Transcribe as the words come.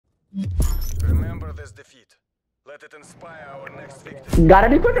Remember this defeat. Let it inspire our next victory. Gotta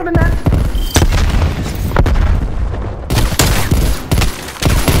be quicker than that.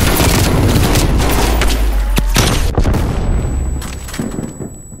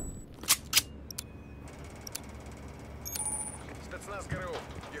 Spetsnaz GRU,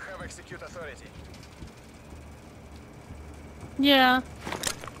 you have execute authority. Yeah.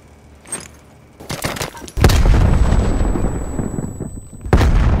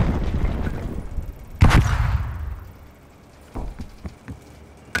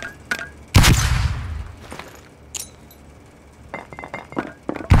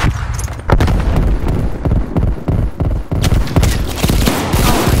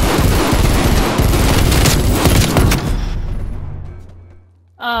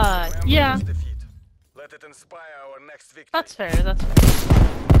 Yeah. This defeat. Let it inspire our next victory. That's fair, that's fair.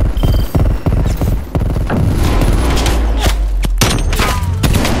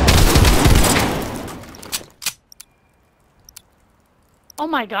 Oh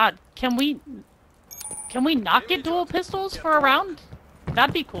my god, can we not get dual pistols for a round?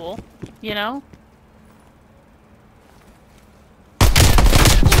 That'd be cool, you know?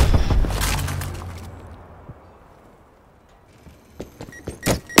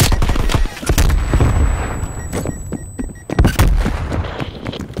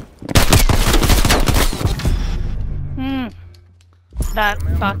 That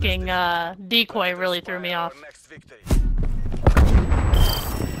fucking decoy really threw me off.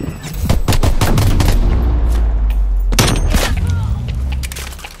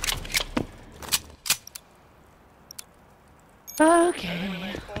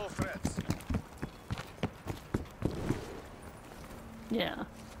 Okay. Yeah.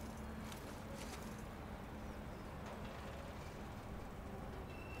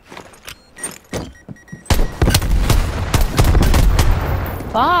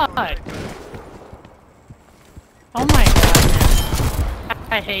 Fuck! Oh my god, man.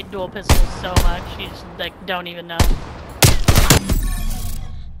 I hate dual pistols so much, you just, like, don't even know.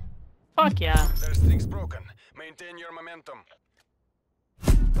 Fuck yeah. Their strings broken. Maintain your momentum.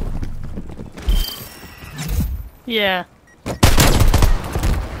 Yeah.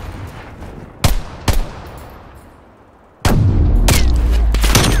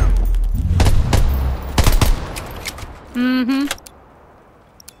 Mm-hmm.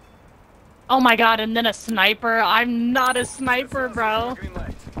 Oh my god, and then a sniper? I'm not a sniper, bro.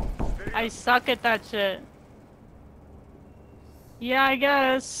 I suck at that shit. Yeah, I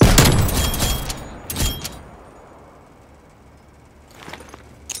guess.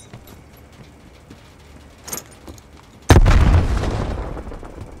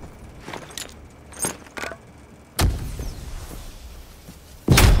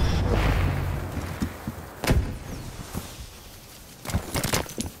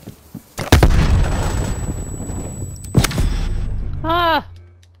 Ah!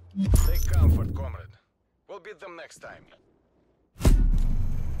 Take comfort, comrade. We'll beat them next time.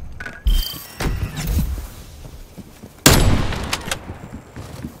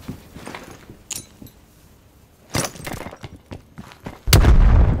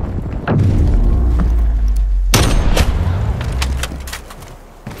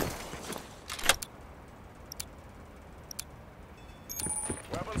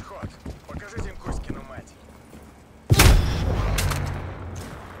 Weapons hot. Покажите им Кузькину мать.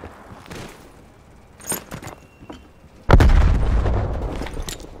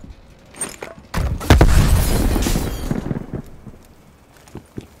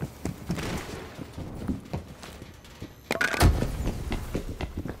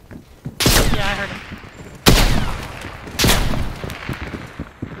 Yeah, I heard him.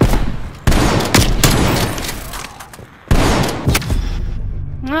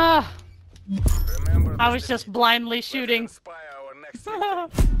 Ah! I was just blindly shooting. Inspire our next victory.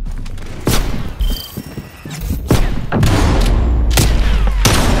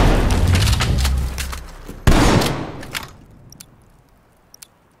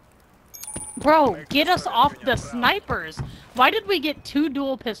 Bro, get us off the snipers! Why did we get 2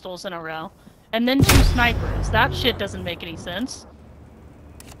 dual pistols in a row? And then 2 snipers? That shit doesn't make any sense.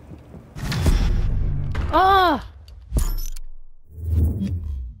 Ah!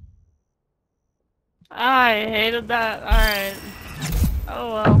 I hated that. Alright.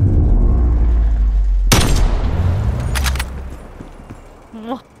 Oh well.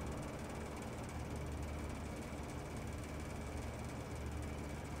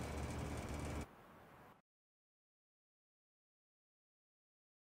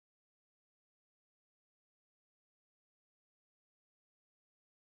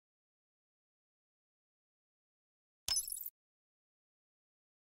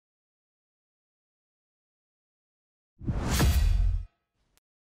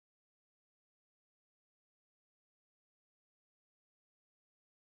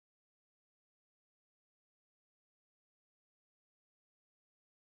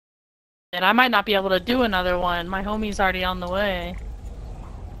 And I might not be able to do another one. My homie's already on the way.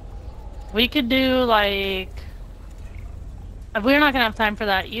 We could do, like... We're not gonna have time for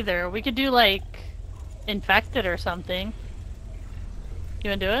that either. We could do, like, Infected or something. You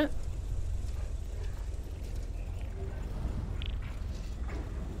wanna do it?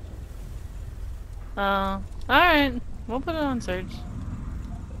 Alright. We'll put it on search.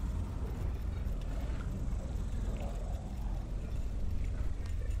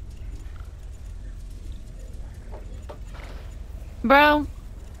 Bro,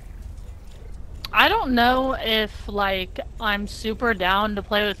 I don't know if, like, I'm super down to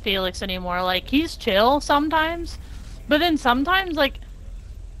play with Felix anymore. Like, he's chill sometimes, but then sometimes, like,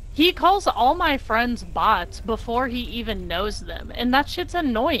 he calls all my friends bots before he even knows them, and that shit's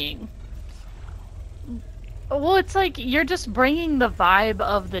annoying. Well, it's like, you're just bringing the vibe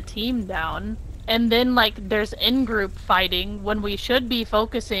of the team down, and then, like, there's in-group fighting when we should be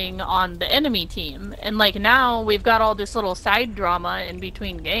focusing on the enemy team. And, like, now we've got all this little side drama in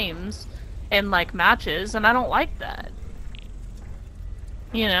between games and, like, matches, and I don't like that.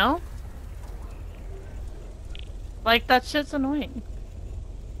 You know? Like, that shit's annoying.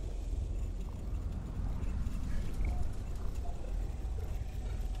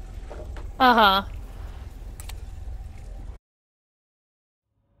 Uh-huh.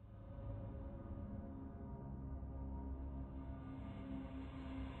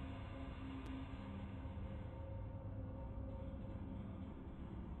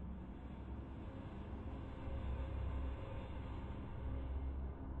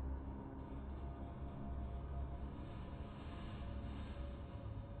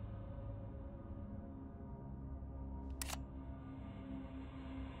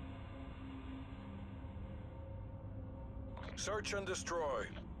 Search and destroy.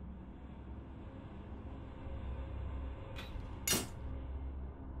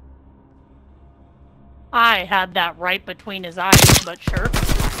 I had that right between his eyes, but sure.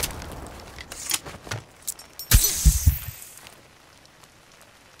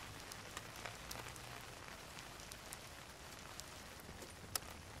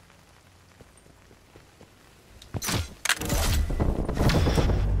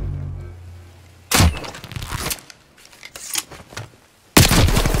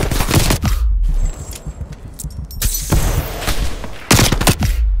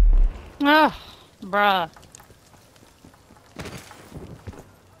 Ugh, bruh.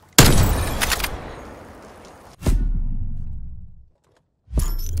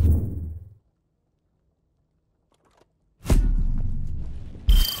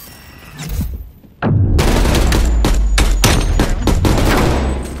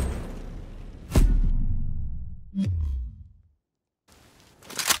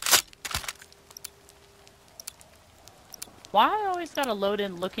 Why I always gotta load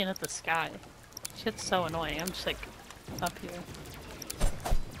in looking at the sky? Shit's so annoying. I'm just like up here.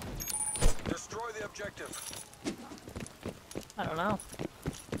 Destroy the objective. I don't know.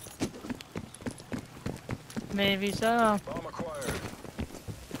 Maybe so. Bomb acquired.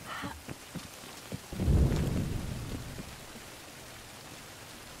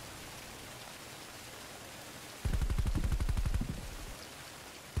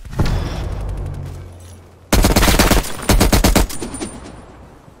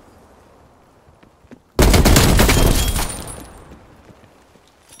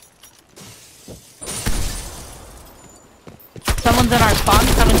 Someone's in our spawn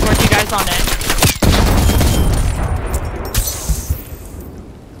coming towards you guys on it.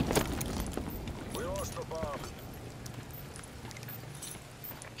 We lost the bomb.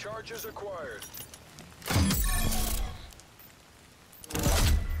 Charges acquired.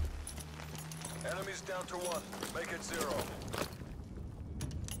 Enemies down to 1. Make it 0.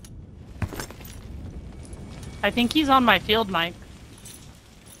 I think he's on my field mic.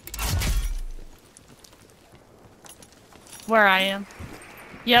 Where I am.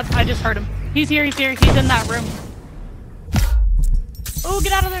 Yep, I just heard him. He's here, he's here, he's in that room. Oh,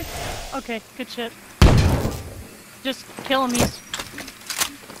 get out of there! Okay, good shit. Just kill him,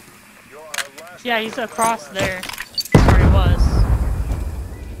 yeah, he's across there. Where he was.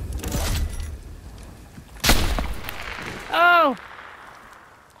 Oh!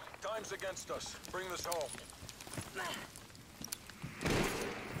 Time's against us. Bring this home.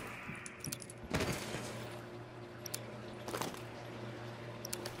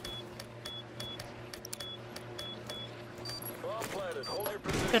 Bomb planted. Hold your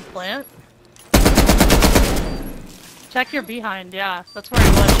position. Good plant. Check your behind, yeah. That's where he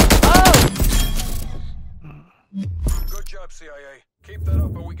was. Oh! Good job, CIA. Keep that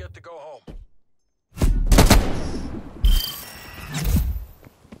up and we get to go home.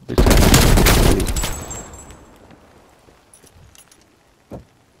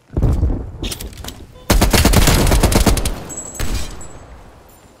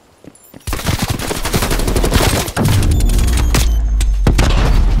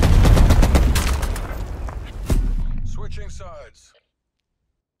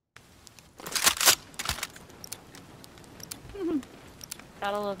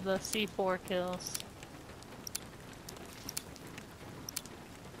 Battle of the C4 kills.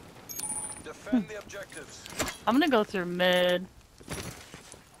 Defend the objectives. I'm gonna go through mid.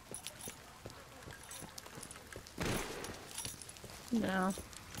 No.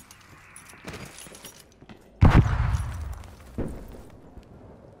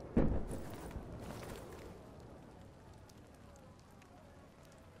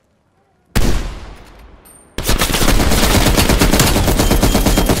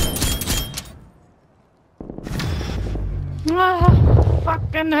 Ah,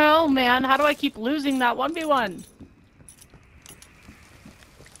 fucking hell, man. How do I keep losing that 1v1?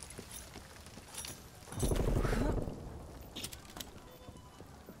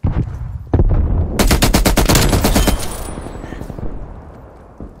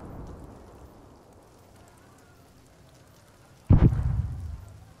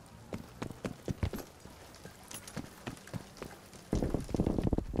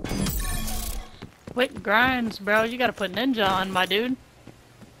 Quick grinds, bro. You gotta put ninja on, my dude.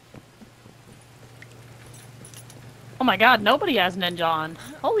 Oh my god, nobody has ninja on.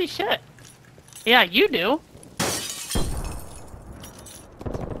 Holy shit. Yeah, you do.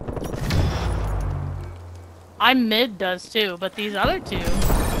 I'm mid does too, but these other two,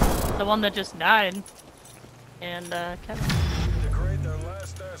 the one that just died, and Kevin. Degrade their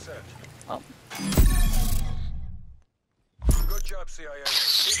last asset. Oh. Good job, CIA.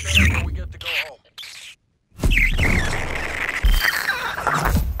 Keep that up when we get to go home.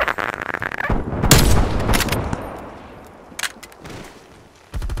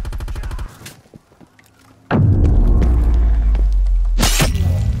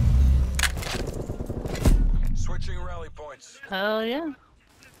 Switching rally points. Hell yeah.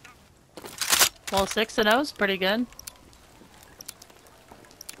 Well, 6-0 is pretty good.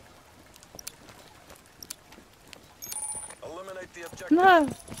 Eliminate the objective. No.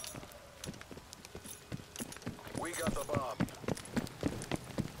 We got the bomb.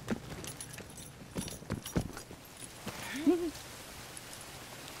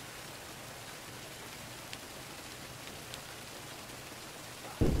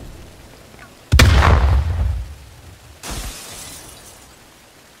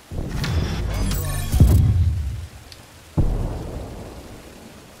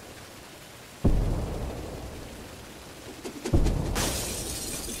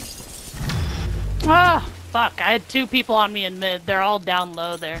 Ah, fuck. I had two people on me in mid. They're all down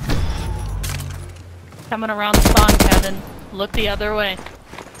low there. Coming around the spawn, Kevin. Look the other way.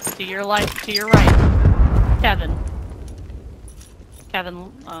 To your left, to your right. Kevin.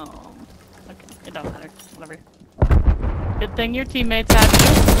 Kevin, oh. Okay, it don't matter. Whatever. Good thing your teammates had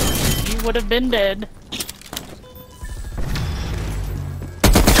you. You would have been dead.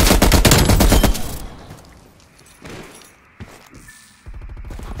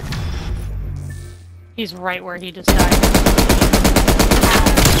 He's right where he just died.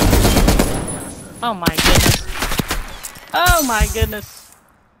 Oh my goodness. Oh my goodness.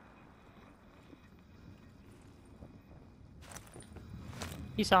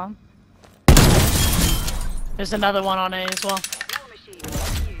 You saw him? There's another one on A as well.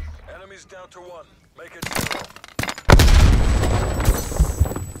 Enemies down to one. Make it 0.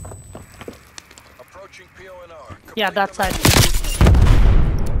 Approaching PONR. Yeah, that side.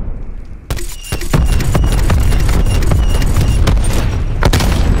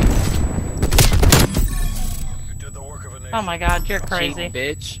 You did the work of a nation. Oh my god, you're crazy. Cheating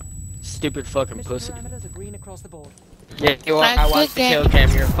bitch. Stupid fucking pussy. Parameters are green across the board. Yeah, you are. I watched the kill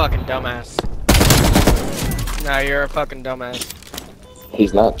cam. You're a fucking dumbass. No, you're a fucking dumbass.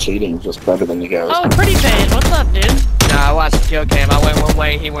 He's not cheating, just better than you guys. Oh, pretty fade. What's up, dude? No, I watched the kill cam. I went one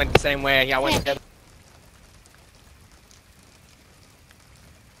way, he went the same way. I went the other.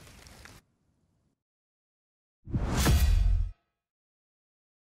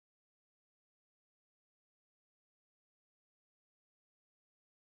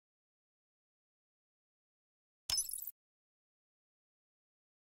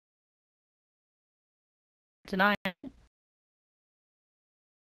 Tonight.